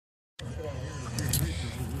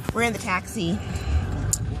We're in the taxi.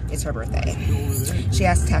 It's her birthday. She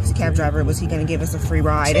asked the taxi cab driver, was he going to give us a free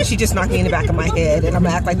ride? And she just knocked me in the back of my head. And I'm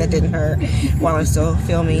going to act like that didn't hurt while I'm still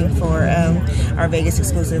filming for our Vegas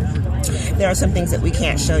exclusive. There are some things that we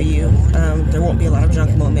can't show you. There won't be a lot of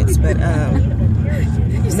drunk moments, but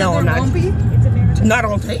no, I'm not. Not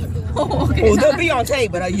on tape. Oh, okay. Well, they'll be on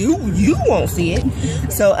tape, but you won't see it.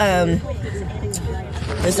 So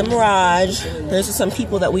there's a Mirage. There's some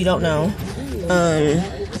people that we don't know.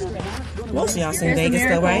 Most of y'all seen Vegas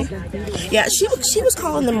though, right? Yeah, she was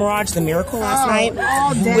calling the Mirage the Miracle last night,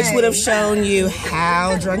 which would have shown you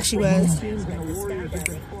how drunk she was.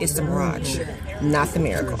 It's the Mirage, not the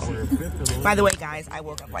Miracle. By the way, guys, I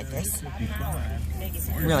woke up like this.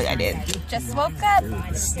 Really, I did. Just woke up.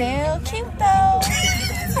 Still cute though.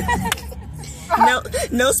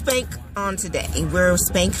 No spank on today. We're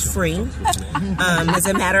spank free. As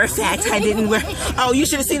a matter of fact, I didn't wear. Oh, you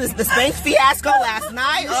should have seen the spank fiasco last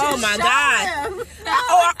night. Oh my God.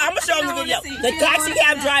 Oh, I'm gonna show them the video. The taxi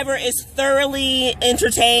cab driver is thoroughly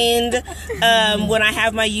entertained when I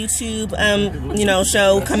have my YouTube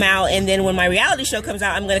show come out, and then when my reality show comes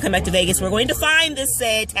out, I'm gonna come back to Vegas. We're going to find this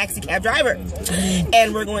said taxi cab driver,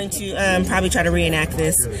 and we're going to probably try to reenact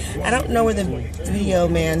this. I don't know where the video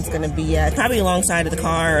man's gonna be at. Probably alongside of the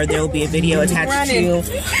car, or there will be a video attached to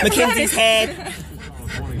Mackenzie's head.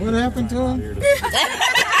 What happened to him?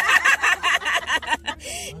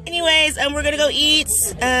 Anyways, we're gonna go eat,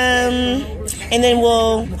 and then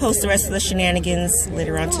we'll post the rest of the shenanigans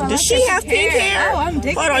later on too. Does she have pink hair? Oh, I'm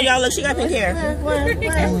digging. Hold on, y'all. Look, she got pink hair.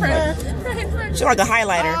 She's like a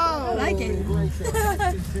highlighter. I like it.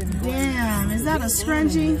 Damn, is that a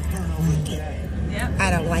scrunchie?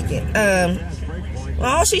 I don't like it.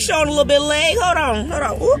 Oh, she's showing a little bit of leg. Hold on.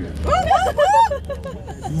 Ooh.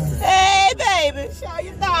 Hey, baby. Show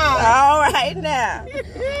your thighs. All right now.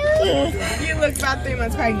 You look about 3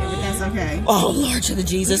 months pregnant, but that's okay. Oh, Lord to the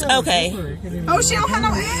Jesus. Okay. Oh, she don't have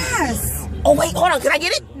no ass. Oh, wait, hold on. Can I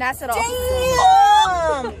get it? Not at all. Damn.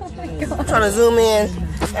 Oh. I'm trying to zoom in.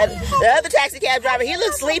 The other taxi cab driver, he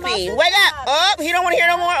looks sleepy. Wake up. Oh, he don't want to hear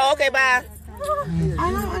no more. Oh, okay, bye.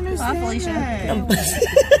 I don't understand. Felicia.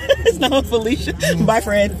 It's not Felicia. Bye,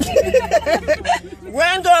 Fred.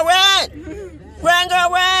 Run, girl, run. Run, girl,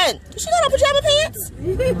 run. She got on pajama pants?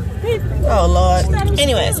 Oh, Lord.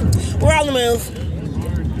 Anyways, we're on the move.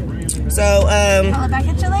 So, I'll back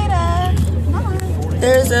at you later.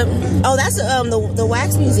 there's a, oh, that's the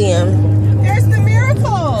wax museum. There's the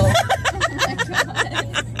Miracle.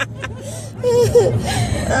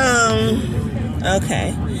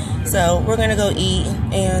 Okay. So, we're gonna go eat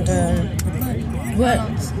and, what?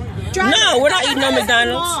 No, we're not eating no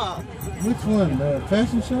McDonald's. Which one? The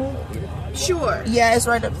fashion show? Sure. Yeah, it's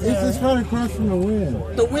right up there. It's right across from the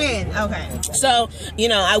Wynn. The Wynn. Okay. So,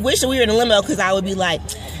 I wish we were in a limo because I would be like,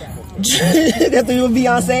 that's what you would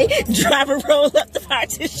Beyonce, driver roll up the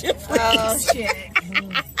partition, please. Oh, shit.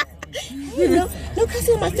 No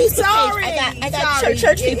cussing on my Facebook page. I got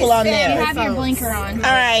church people on You there. have your blinker on.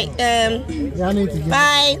 All right. Y'all need to get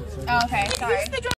Bye. Oh, okay. Sorry.